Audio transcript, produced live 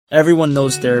Everyone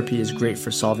knows therapy is great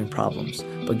for solving problems,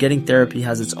 but getting therapy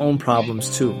has its own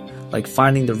problems too, like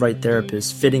finding the right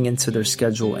therapist, fitting into their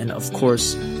schedule, and of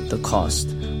course, the cost.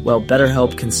 Well,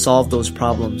 BetterHelp can solve those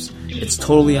problems. It's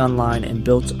totally online and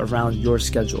built around your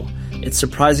schedule. It's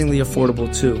surprisingly affordable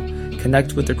too.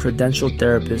 Connect with a credentialed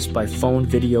therapist by phone,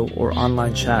 video, or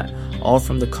online chat, all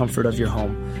from the comfort of your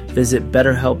home. Visit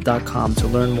BetterHelp.com to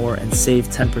learn more and save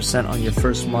 10% on your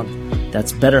first month.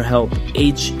 That's BetterHelp,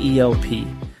 H-E-L-P.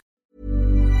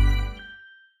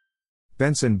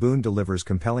 Benson Boone delivers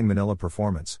compelling Manila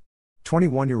performance.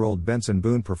 21-year-old Benson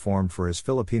Boone performed for his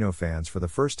Filipino fans for the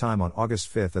first time on August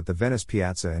 5 at the Venice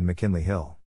Piazza in McKinley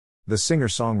Hill. The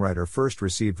singer-songwriter first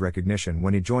received recognition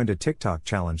when he joined a TikTok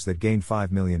challenge that gained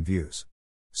 5 million views.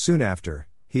 Soon after,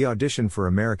 he auditioned for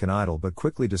American Idol but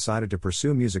quickly decided to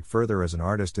pursue music further as an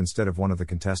artist instead of one of the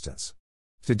contestants.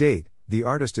 To date, the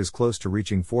artist is close to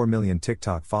reaching 4 million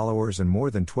TikTok followers and more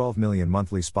than 12 million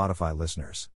monthly Spotify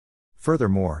listeners.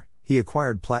 Furthermore, he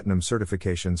acquired platinum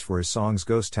certifications for his songs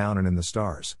Ghost Town and In the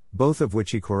Stars, both of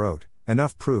which he co-wrote,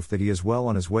 enough proof that he is well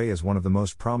on his way as one of the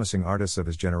most promising artists of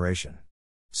his generation.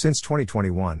 Since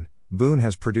 2021, Boone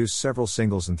has produced several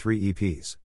singles and 3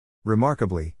 EPs.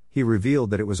 Remarkably, he revealed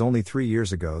that it was only 3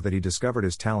 years ago that he discovered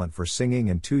his talent for singing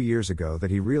and 2 years ago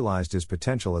that he realized his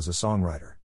potential as a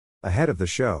songwriter. Ahead of the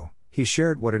show, he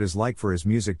shared what it is like for his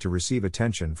music to receive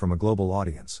attention from a global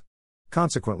audience.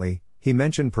 Consequently, he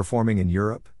mentioned performing in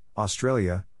Europe,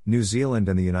 Australia, New Zealand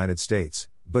and the United States,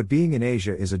 but being in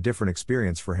Asia is a different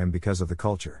experience for him because of the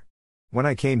culture. "When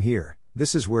I came here,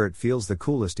 this is where it feels the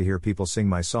coolest to hear people sing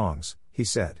my songs," he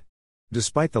said.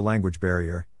 Despite the language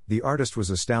barrier, the artist was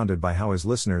astounded by how his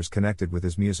listeners connected with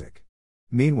his music.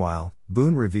 Meanwhile,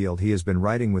 Boone revealed he has been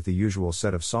writing with the usual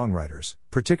set of songwriters,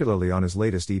 particularly on his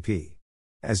latest EP.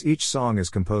 As each song is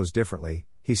composed differently,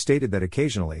 he stated that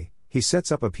occasionally, he sets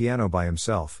up a piano by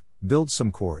himself, builds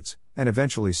some chords, and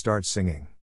eventually starts singing.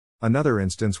 Another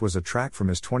instance was a track from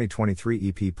his 2023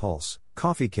 EP Pulse,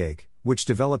 Coffee Cake, which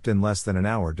developed in less than an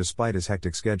hour despite his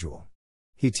hectic schedule.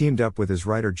 He teamed up with his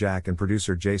writer Jack and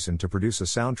producer Jason to produce a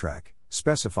soundtrack,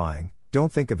 specifying,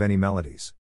 "Don't think of any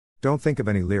melodies. Don't think of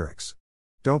any lyrics.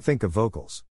 Don't think of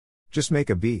vocals. Just make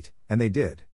a beat," and they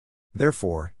did.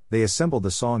 Therefore, they assembled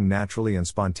the song naturally and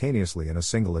spontaneously in a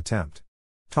single attempt.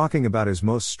 Talking about his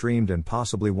most streamed and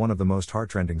possibly one of the most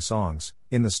heart-rending songs,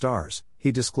 In the Stars,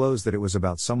 he disclosed that it was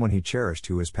about someone he cherished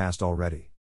who has passed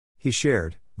already. He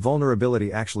shared, "Vulnerability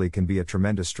actually can be a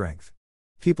tremendous strength.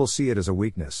 People see it as a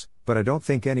weakness, but I don't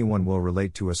think anyone will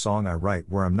relate to a song I write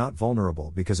where I'm not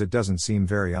vulnerable because it doesn't seem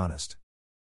very honest."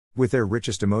 With their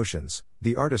richest emotions,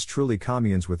 the artist truly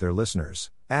communes with their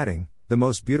listeners, adding, "The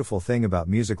most beautiful thing about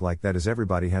music like that is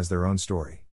everybody has their own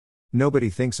story. Nobody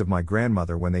thinks of my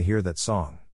grandmother when they hear that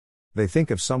song. They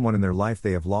think of someone in their life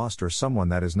they have lost or someone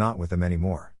that is not with them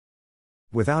anymore."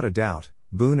 Without a doubt,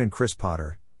 Boone and Chris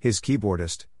Potter, his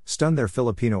keyboardist, stunned their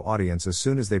Filipino audience as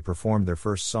soon as they performed their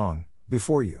first song,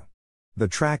 Before You. The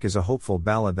track is a hopeful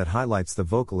ballad that highlights the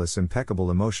vocalist's impeccable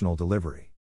emotional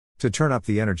delivery. To turn up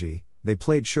the energy, they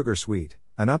played Sugar Sweet,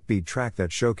 an upbeat track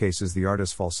that showcases the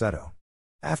artist's falsetto.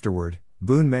 Afterward,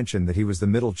 Boone mentioned that he was the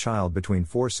middle child between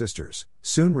 4 sisters,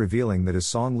 soon revealing that his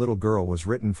song Little Girl was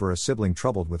written for a sibling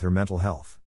troubled with her mental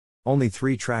health. Only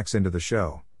 3 tracks into the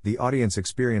show, the audience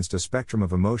experienced a spectrum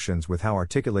of emotions with how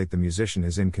articulate the musician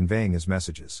is in conveying his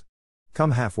messages.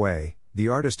 Come halfway, the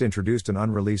artist introduced an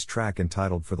unreleased track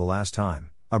entitled For the Last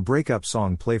Time, a breakup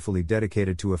song playfully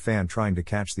dedicated to a fan trying to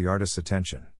catch the artist's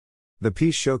attention. The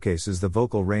piece showcases the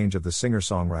vocal range of the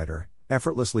singer-songwriter,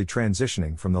 effortlessly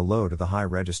transitioning from the low to the high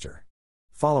register.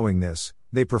 Following this,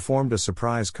 they performed a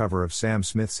surprise cover of Sam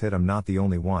Smith's hit I'm Not the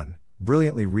Only One,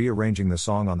 brilliantly rearranging the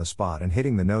song on the spot and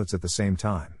hitting the notes at the same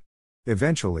time.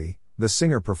 Eventually, the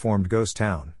singer performed Ghost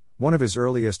Town, one of his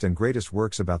earliest and greatest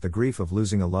works about the grief of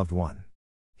losing a loved one.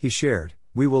 He shared,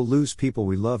 "We will lose people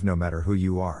we love no matter who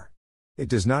you are. It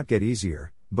does not get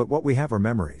easier, but what we have are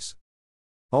memories."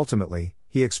 Ultimately,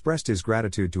 he expressed his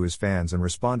gratitude to his fans and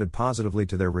responded positively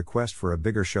to their request for a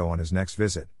bigger show on his next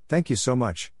visit. "Thank you so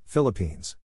much,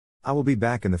 Philippines. I will be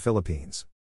back in the Philippines."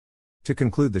 To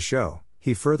conclude the show,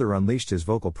 he further unleashed his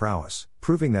vocal prowess,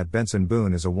 proving that Benson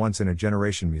Boone is a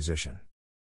once-in-a-generation musician.